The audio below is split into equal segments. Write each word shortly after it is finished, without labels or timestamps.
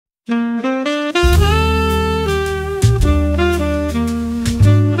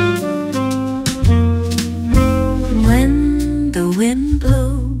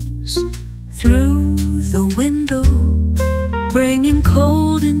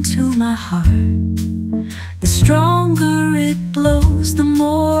close to my heart, the stronger it blows, the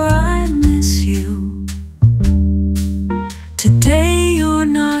more I miss you. Today you're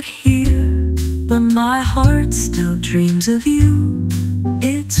not here, but my heart still dreams of you.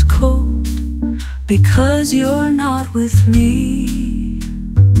 It's cold because you're not with me.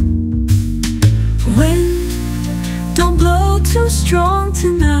 Wind, don't blow too strong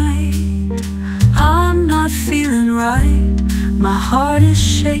tonight. I'm not feeling right. My heart is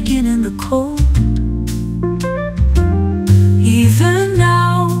shaking in the cold. Even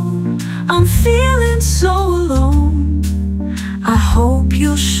now, I'm feeling so alone. I hope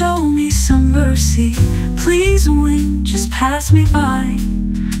you'll show me some mercy. Please, wind, just pass me by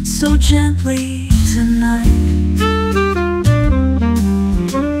so gently tonight.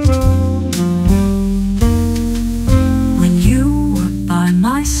 When you were by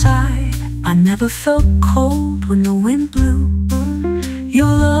my side, I never felt cold when the wind blew. Your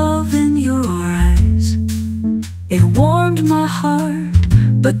love in your eyes, it warmed my heart.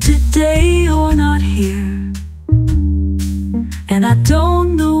 But today you're not here, and I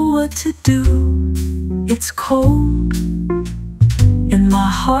don't know what to do. It's cold in my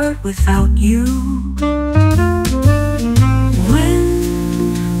heart without you.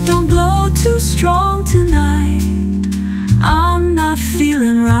 Wind, don't blow too strong tonight. I'm not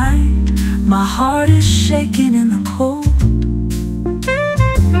feeling right. My heart is shaking in the cold.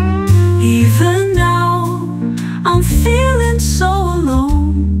 Even now, I'm feeling so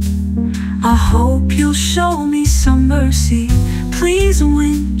alone. I hope you'll show me some mercy. Please,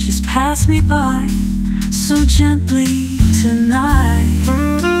 wind, just pass me by so gently tonight.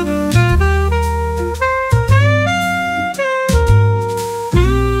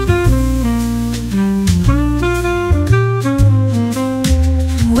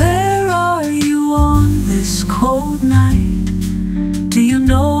 Where are you on this cold night? Do you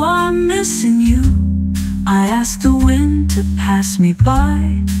know I'm missing you? I ask the wind to pass me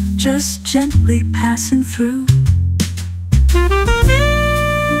by, just gently passing through.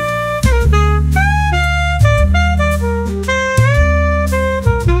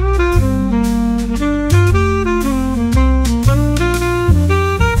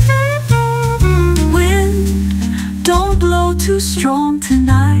 Wind, don't blow too strong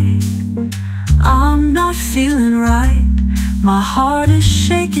tonight. I'm not feeling right. My heart is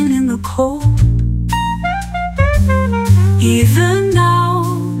shaking in the cold. Even now,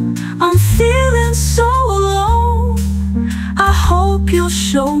 I'm feeling so alone. I hope you'll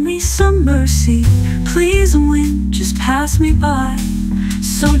show me some mercy. Please, wind, just pass me by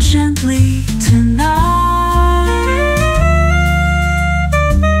so gently tonight.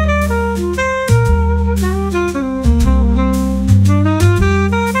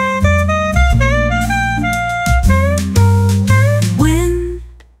 Wind,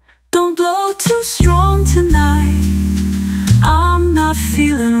 don't blow too strong tonight. I'm not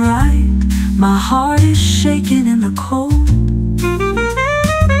feeling right. My heart is shaking in the cold.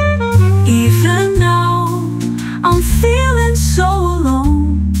 Even now, I'm feeling so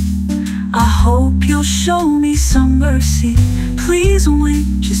alone. I hope you'll show me some mercy. Please,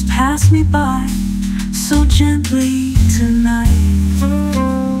 wind, just pass me by so gently tonight.